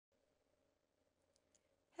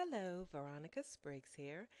Hello, Veronica Spriggs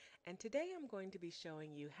here, and today I'm going to be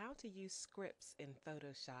showing you how to use scripts in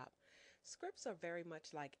Photoshop. Scripts are very much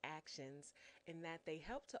like actions in that they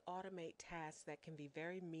help to automate tasks that can be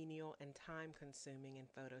very menial and time consuming in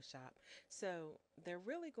Photoshop. So they're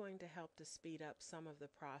really going to help to speed up some of the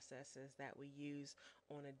processes that we use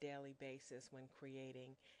on a daily basis when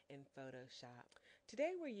creating in Photoshop.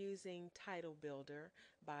 Today we're using Title Builder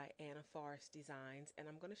by Forrest Designs, and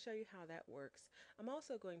I'm going to show you how that works. I'm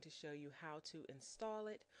also going to show you how to install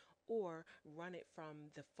it or run it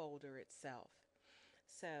from the folder itself.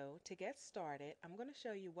 So to get started, I'm going to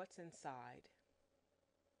show you what's inside.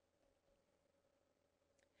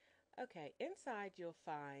 Okay, inside you'll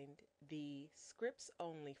find the scripts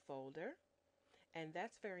only folder, and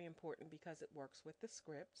that's very important because it works with the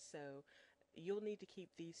scripts. So you'll need to keep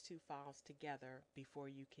these two files together before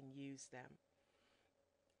you can use them.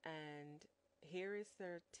 And here is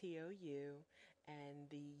their TOU and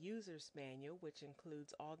the user's manual, which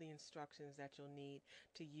includes all the instructions that you'll need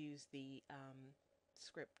to use the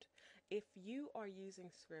script. If you are using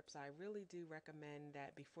scripts, I really do recommend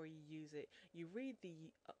that before you use it, you read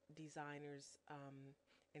the designer's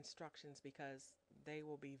instructions because they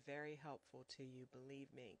will be very helpful to you, believe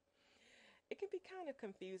me. It can be kind of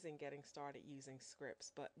confusing getting started using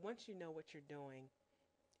scripts, but once you know what you're doing,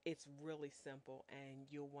 it's really simple and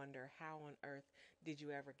you'll wonder how on earth did you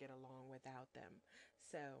ever get along without them.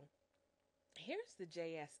 So here's the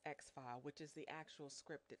JSX file, which is the actual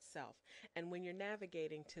script itself. And when you're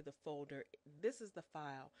navigating to the folder, this is the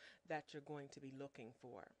file that you're going to be looking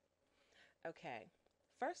for. Okay,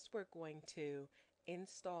 first we're going to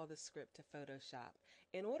install the script to Photoshop.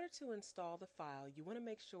 In order to install the file, you want to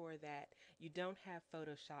make sure that you don't have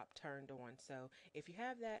Photoshop turned on. So if you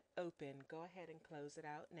have that open, go ahead and close it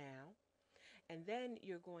out now. And then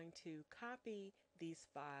you're going to copy these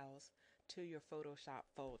files to your Photoshop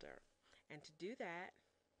folder. And to do that,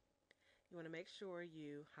 you want to make sure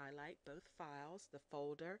you highlight both files, the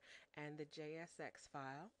folder and the JSX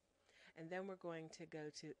file. And then we're going to go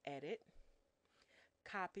to Edit,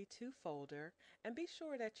 Copy to Folder, and be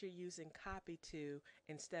sure that you're using Copy to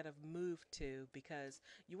instead of Move to, because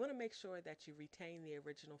you want to make sure that you retain the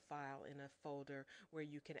original file in a folder where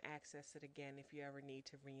you can access it again if you ever need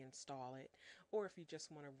to reinstall it, or if you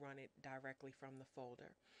just want to run it directly from the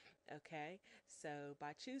folder. Okay, so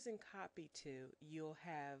by choosing Copy to, you'll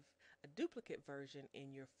have a duplicate version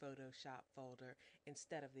in your Photoshop folder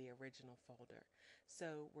instead of the original folder.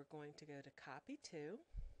 So we're going to go to Copy to,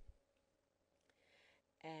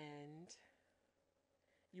 and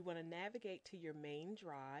you want to navigate to your main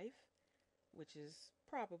drive, which is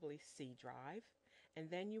probably C drive, and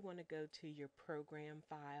then you want to go to your program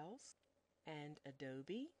files and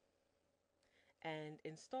Adobe and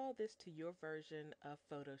install this to your version of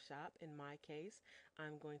Photoshop. In my case,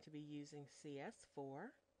 I'm going to be using CS4.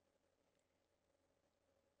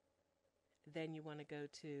 Then you want to go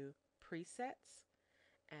to Presets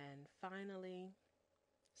and finally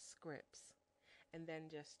Scripts, and then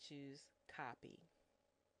just choose Copy.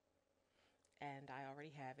 And I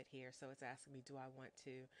already have it here, so it's asking me, do I want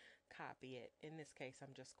to copy it? In this case,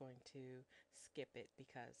 I'm just going to skip it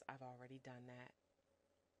because I've already done that.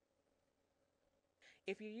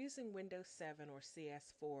 If you're using Windows 7 or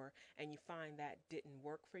CS4 and you find that didn't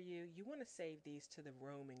work for you, you want to save these to the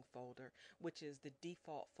roaming folder, which is the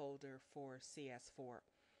default folder for CS4.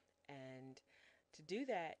 And to do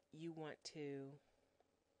that, you want to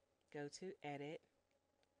go to Edit,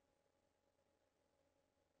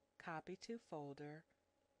 Copy to Folder,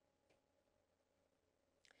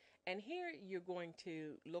 and here you're going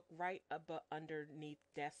to look right up underneath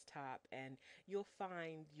Desktop and you'll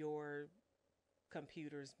find your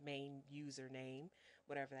computer's main username,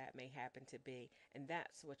 whatever that may happen to be, and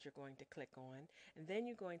that's what you're going to click on. And then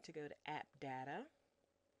you're going to go to App Data,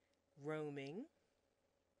 Roaming,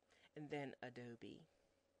 and then Adobe.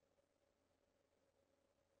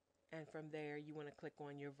 And from there you want to click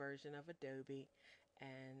on your version of Adobe,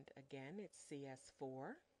 and again it's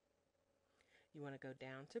CS4. You want to go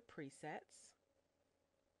down to Presets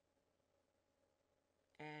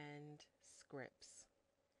and Scripts,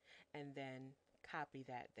 and then copy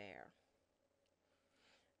that there.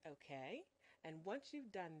 Okay, and once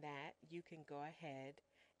you've done that, you can go ahead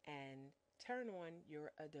and turn on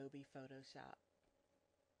your Adobe Photoshop.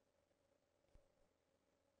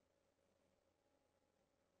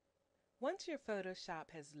 Once your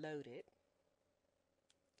Photoshop has loaded,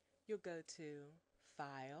 you'll go to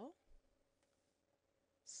File,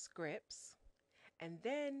 Scripts, and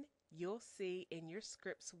then you'll see in your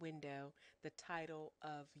scripts window the title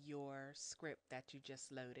of your script that you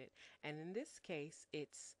just loaded. And in this case,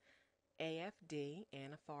 it's AFD,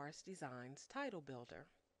 Anna Forrest Designs Title Builder.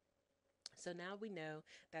 So now we know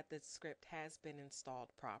that the script has been installed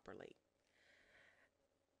properly.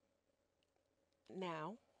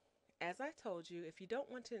 Now, as I told you, if you don't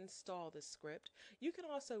want to install the script, you can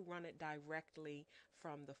also run it directly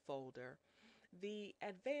from the folder. The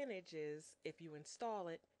advantage is if you install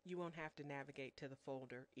it, you won't have to navigate to the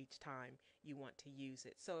folder each time you want to use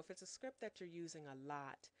it. So if it's a script that you're using a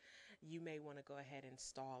lot, you may want to go ahead and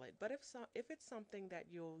install it. But if it's something that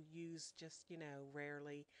you'll use just,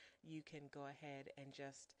 rarely, you can go ahead and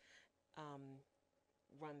just um,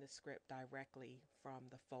 run the script directly from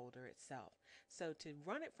the folder itself. So to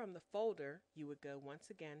run it from the folder, you would go once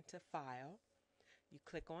again to File, you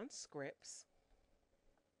click on Scripts,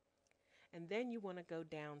 and then you want to go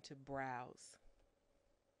down to Browse.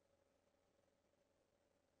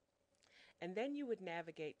 And then you would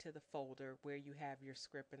navigate to the folder where you have your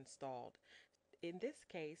script installed. In this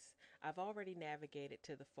case, I've already navigated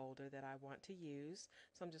to the folder that I want to use,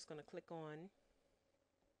 so I'm just going to click on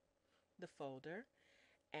the folder.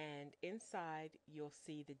 And inside you'll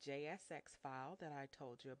see the JSX file that I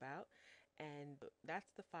told you about, and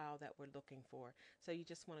that's the file that we're looking for. So you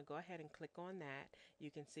just want to go ahead and click on that. You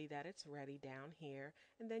can see that it's ready down here,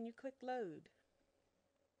 and then you click load.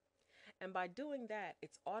 And by doing that,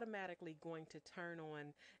 it's automatically going to turn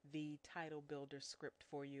on the title builder script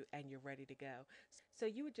for you, and you're ready to go. So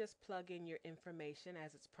you would just plug in your information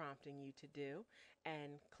as it's prompting you to do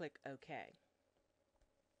and click OK.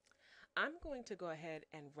 I'm going to go ahead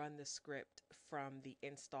and run the script from the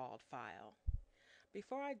installed file.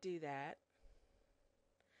 Before I do that,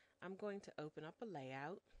 I'm going to open up a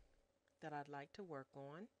layout that I'd like to work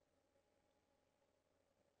on.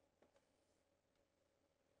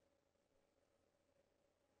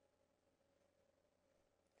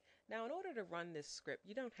 Now, in order to run this script,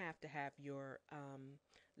 you don't have to have your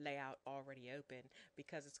layout already open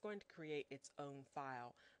because it's going to create its own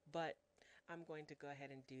file, but I'm going to go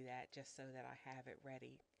ahead and do that just so that I have it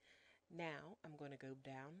ready. Now, I'm going to go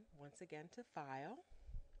down once again to File,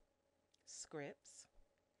 Scripts,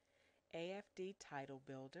 AFD Title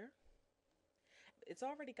Builder. It's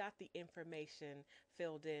already got the information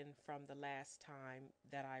filled in from the last time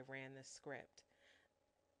that I ran the script,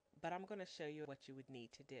 but I'm going to show you what you would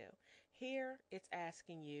need to do. Here, it's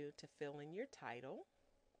asking you to fill in your title,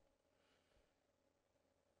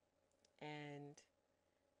 and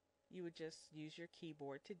you would just use your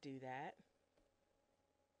keyboard to do that.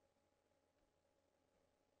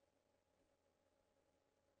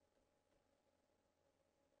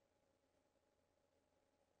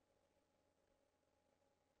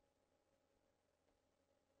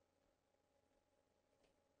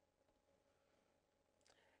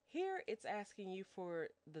 Here it's asking you for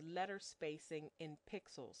the letter spacing in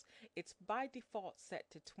pixels. It's by default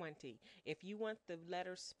set to 20. If you want the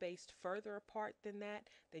letters spaced further apart than that,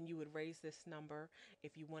 then you would raise this number.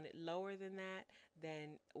 If you want it lower than that,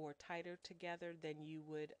 then or tighter together, then you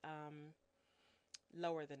would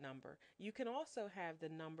lower the number. You can also have the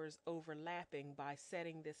numbers overlapping by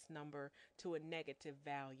setting this number to a negative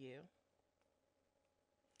value.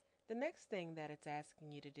 The next thing that it's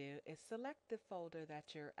asking you to do is select the folder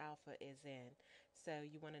that your alpha is in. So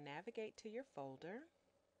you want to navigate to your folder.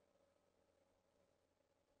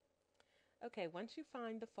 Okay, once you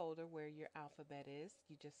find the folder where your alphabet is,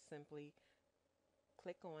 you just simply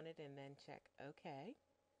click on it and then check OK.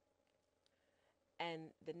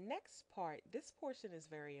 And the next part, this portion is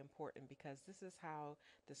very important because this is how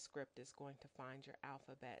the script is going to find your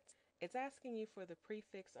alphabets. It's asking you for the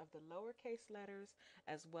prefix of the lowercase letters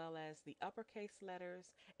as well as the uppercase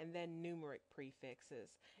letters and then numeric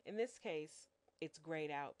prefixes. In this case, it's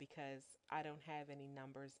grayed out because I don't have any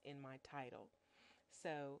numbers in my title.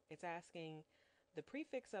 So it's asking the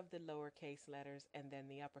prefix of the lowercase letters and then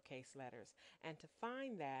the uppercase letters. And to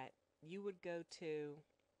find that, you would go to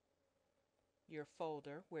your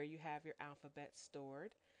folder where you have your alphabet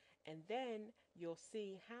stored, and then you'll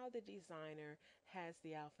see how the designer has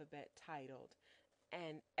the alphabet titled,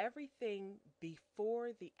 and everything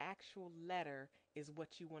before the actual letter is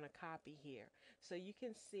what you want to copy here. So you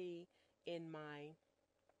can see in my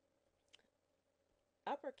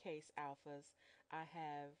uppercase alphas I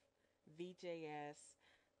have VJS,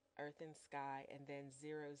 Earth and Sky, and then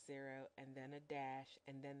 00, and then a dash,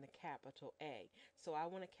 and then the capital A. So I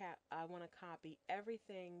want to copy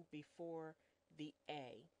everything before the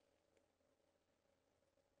A.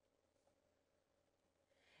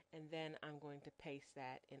 And then I'm going to paste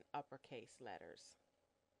that in uppercase letters.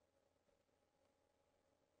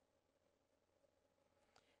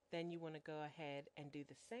 Then you want to go ahead and do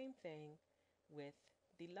the same thing with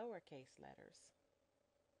the lowercase letters.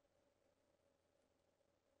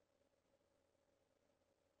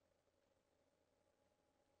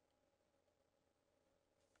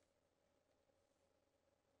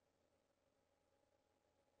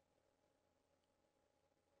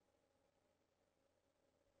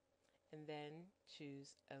 and then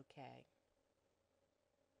choose OK.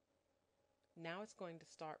 Now it's going to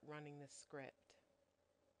start running the script.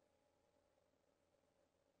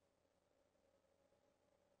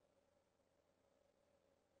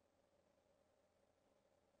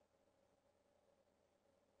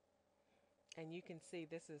 And you can see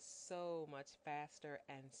this is so much faster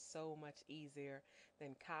and so much easier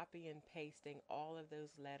than copy and pasting all of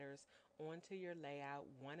those letters onto your layout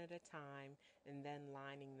one at a time and then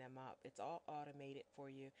lining them up. It's all automated for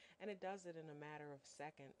you, and it does it in a matter of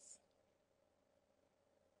seconds.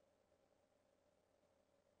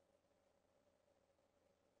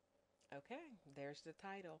 Okay, there's the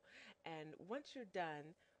title. And once you're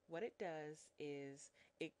done, what it does is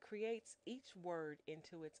it creates each word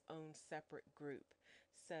into its own separate group.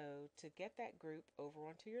 So to get that group over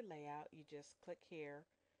onto your layout, you just click here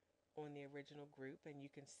on the original group, and you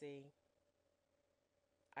can see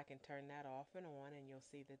I can turn that off and on, and you'll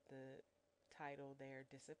see that the title there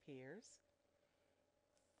disappears.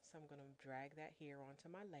 So I'm going to drag that here onto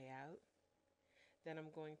my layout. Then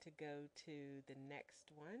I'm going to go to the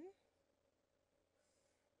next one,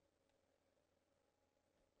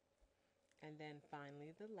 and then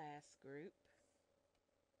finally the last group.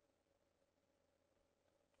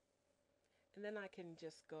 And then I can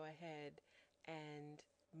just go ahead and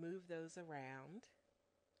move those around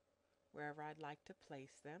wherever I'd like to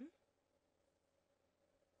place them.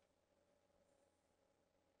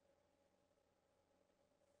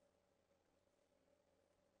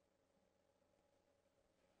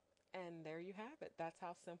 And there you have it. That's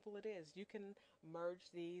how simple it is. You can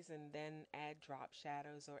merge these and then add drop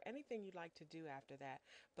shadows or anything you'd like to do after that.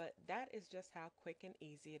 But that is just how quick and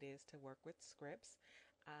easy it is to work with scripts.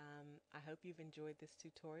 I hope you've enjoyed this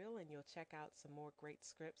tutorial, and you'll check out some more great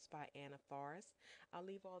scripts by Anna Forrest. I'll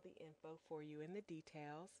leave all the info for you in the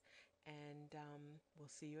details, and we'll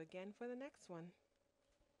see you again for the next one.